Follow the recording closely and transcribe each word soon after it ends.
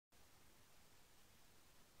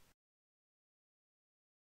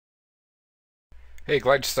Hey,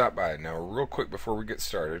 glad you stopped by. Now, real quick before we get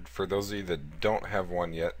started, for those of you that don't have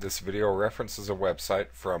one yet, this video references a website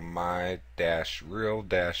from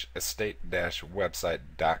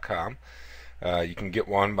my-real-estate-website.com. You can get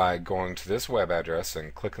one by going to this web address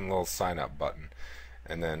and clicking the little sign up button.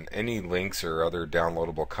 And then any links or other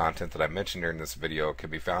downloadable content that I mentioned during this video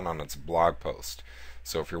can be found on its blog post.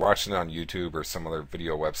 So if you're watching it on YouTube or some other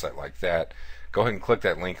video website like that, go ahead and click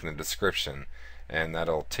that link in the description and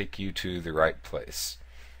that'll take you to the right place.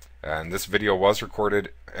 And this video was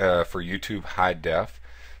recorded for YouTube high def,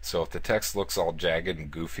 so if the text looks all jagged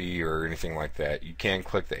and goofy or anything like that, you can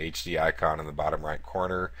click the HD icon in the bottom right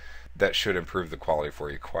corner. That should improve the quality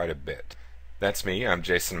for you quite a bit. That's me. I'm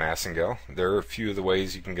Jason Massengale. There are a few of the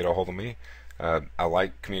ways you can get a hold of me. I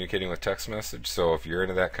like communicating with text message, so if you're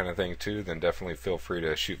into that kind of thing too, then definitely feel free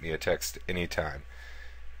to shoot me a text anytime.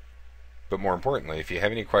 But more importantly, if you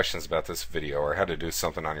have any questions about this video or how to do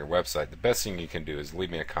something on your website, the best thing you can do is leave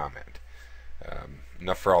me a comment.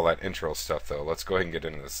 Enough for all that intro stuff though. Let's go ahead and get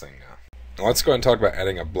into this thing now. Let's go ahead and talk about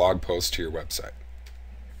adding a blog post to your website.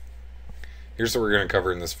 Here's what we're going to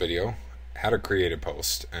cover in this video: how to create a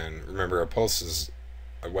post. And remember, a post is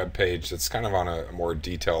a web page that's kind of on a more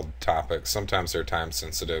detailed topic. Sometimes they're time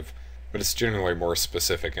sensitive, but it's generally more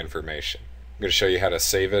specific information. I'm going to show you how to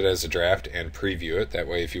save it as a draft and preview it. That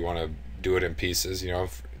way, if you want to do it in pieces,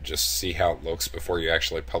 just see how it looks before you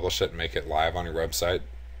actually publish it and make it live on your website,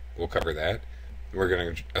 we'll cover that. We're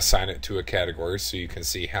going to assign it to a category so you can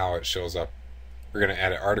see how it shows up. We're going to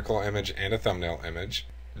add an article image and a thumbnail image.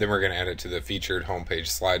 Then we're going to add it to the featured homepage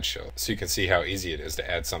slideshow so you can see how easy it is to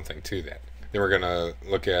add something to that. Then we're going to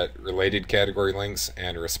look at related category links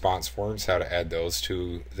and response forms, how to add those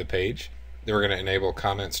to the page. Then we're going to enable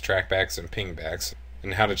comments, trackbacks, and pingbacks,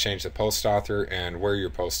 and how to change the post author and where your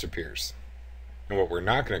post appears. And what we're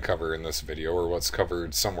not going to cover in this video, or what's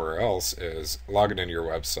covered somewhere else, is logging into your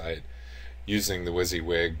website using the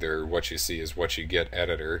WYSIWYG, their what you see is what you get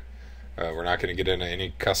editor. We're not going to get into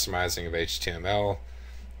any customizing of HTML,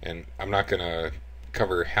 and I'm not going to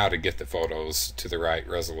cover how to get the photos to the right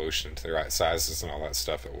resolution, to the right sizes, and all that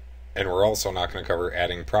stuff. And we're also not going to cover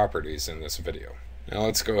adding properties in this video. Now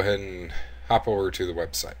let's go ahead and hop over to the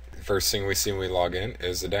website. The first thing we see when we log in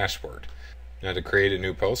is the dashboard. Now to create a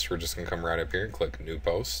new post, we're just going to come right up here and click New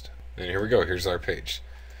Post. And here we go. Here's our page.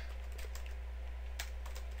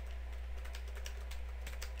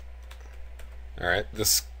 Alright,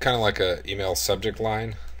 this is kind of like a email subject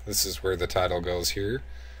line. This is where the title goes here.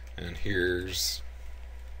 And here's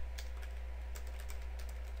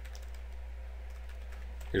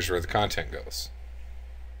where the content goes.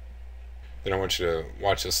 Then I want you to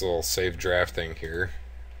watch this little save draft thing here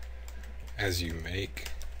as you make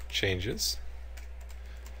changes.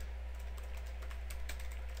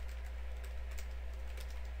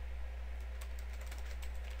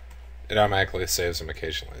 It automatically saves them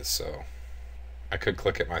occasionally, so I could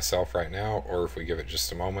click it myself right now, or if we give it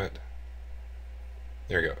just a moment,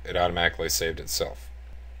 there we go, it automatically saved itself.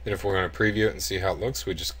 Then if we're going to preview it and see how it looks,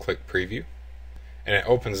 we just click preview, and it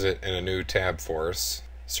opens it in a new tab for us.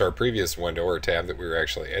 So our previous window or tab that we were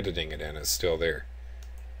actually editing it in is still there.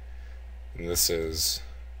 And this is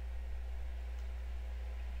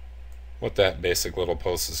what that basic little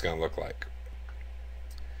post is going to look like.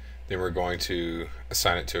 Then we're going to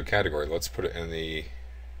assign it to a category. Let's put it in the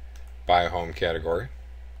Buy a Home category.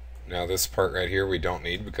 Now this part right here we don't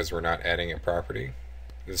need because we're not adding a property.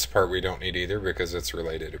 This part we don't need either because it's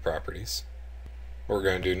related to properties. What we're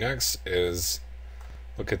going to do next is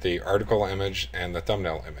look at the article image and the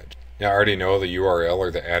thumbnail image. Now I already know the URL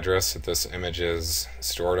or the address that this image is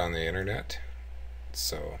stored on the internet,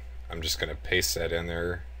 so I'm just going to paste that in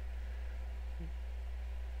there.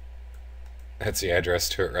 That's the address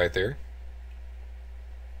to it right there.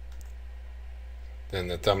 Then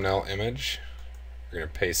the thumbnail image, we're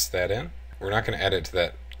going to paste that in. We're not going to add it to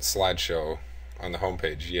that slideshow on the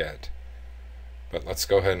homepage yet, but let's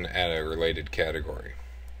go ahead and add a related category.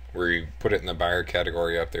 We put it in the buyer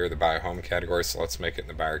category up there, the buy a home category, so let's make it in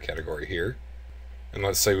the buyer category here. And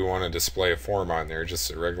let's say we want to display a form on there,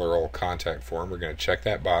 just a regular old contact form. We're going to check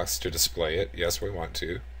that box to display it. Yes, we want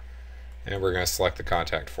to. And we're going to select the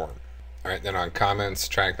contact form. Alright, then on comments,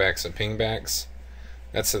 trackbacks, and pingbacks,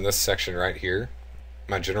 that's in this section right here.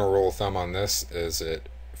 My general rule of thumb on this is that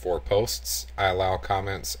for posts, I allow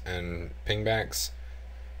comments and pingbacks.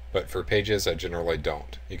 But for pages, I generally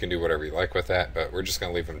don't. You can do whatever you like with that, but we're just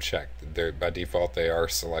going to leave them checked. By default, they are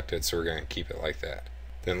selected, so we're going to keep it like that.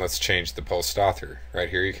 Then let's change the post author. Right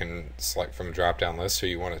here, you can select from a drop-down list who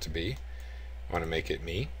you want it to be. I want to make it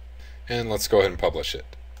me. And let's go ahead and publish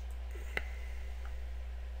it.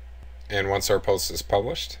 And once our post is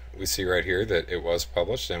published, we see right here that it was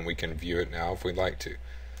published, and we can view it now if we'd like to.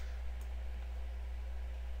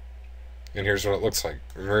 And here's what it looks like.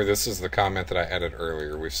 Remember, this is the comment that I added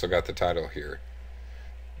earlier. We've still got the title here.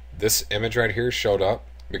 This image right here showed up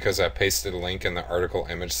because I pasted a link in the article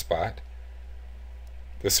image spot.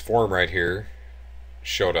 This form right here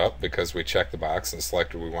showed up because we checked the box and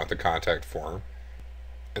selected we want the contact form.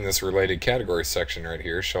 And this related category section right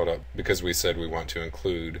here showed up because we said we want to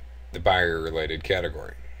include the buyer related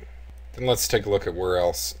category. Then let's take a look at where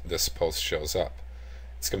else this post shows up.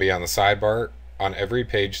 It's going to be on the sidebar. On every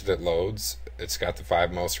page that loads, it's got the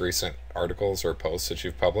 5 most recent articles or posts that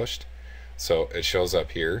you've published. So it shows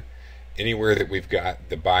up here. Anywhere that we've got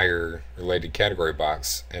the buyer related category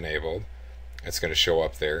box enabled, it's going to show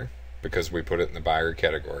up there because we put it in the buyer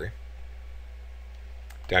category.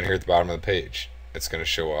 Down here at the bottom of the page, it's going to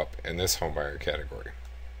show up in this home buyer category.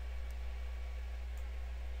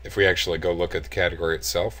 If we actually go look at the category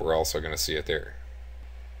itself, we're also going to see it there.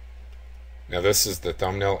 Now this is the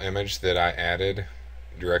thumbnail image that I added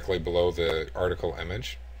directly below the article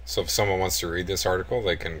image. So if someone wants to read this article,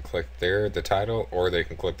 they can click there, the title, or they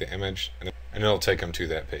can click the image, and it'll take them to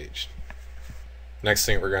that page. Next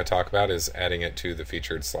thing we're going to talk about is adding it to the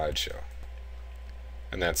featured slideshow.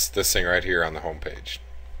 And that's this thing right here on the home page.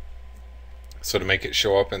 So to make it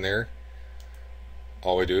show up in there,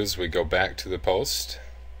 all we do is we go back to the post.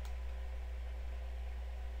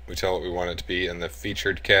 We tell it we want it to be in the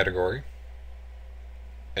featured category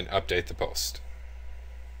and update the post.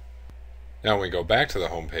 Now when we go back to the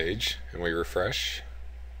home page and we refresh,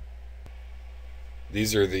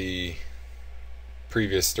 these are the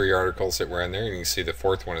previous 3 articles that were in there, and you can see the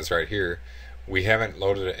 4th one is right here. We haven't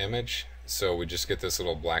loaded an image, so we just get this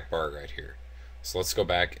little black bar right here. So let's go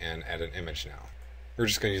back and add an image now. We're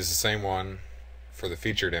just going to use the same one for the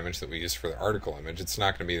featured image that we used for the article image. It's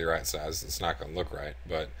not going to be the right size, it's not going to look right,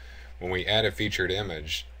 but when we add a featured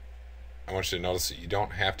image, I want you to notice that you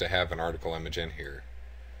don't have to have an article image in here,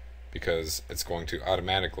 because it's going to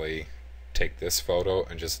automatically take this photo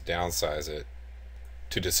and just downsize it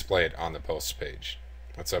to display it on the post page.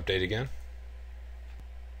 Let's update again.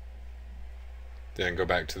 Then go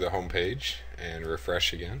back to the home page and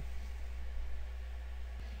refresh again.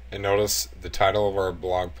 And notice the title of our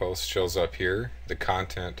blog post shows up here, the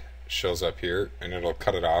content shows up here, and it'll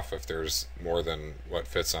cut it off if there's more than what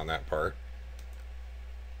fits on that part.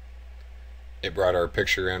 It brought our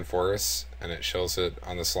picture in for us, and it shows it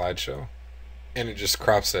on the slideshow, and it just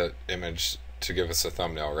crops that image to give us a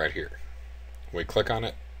thumbnail right here. When we click on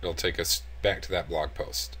it, it'll take us back to that blog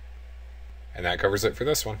post. And that covers it for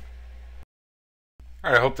this one.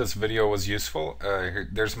 Alright, I hope this video was useful.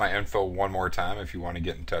 There's my info one more time if you want to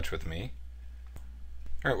get in touch with me.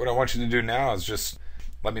 Alright, what I want you to do now is just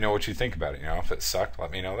let me know what you think about it. You know, if it sucked,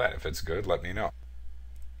 let me know that. If it's good, let me know.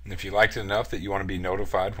 And if you liked it enough that you want to be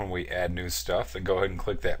notified when we add new stuff, then go ahead and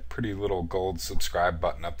click that pretty little gold subscribe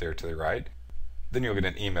button up there to the right. Then you'll get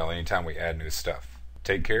an email anytime we add new stuff.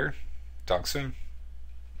 Take care. Talk soon.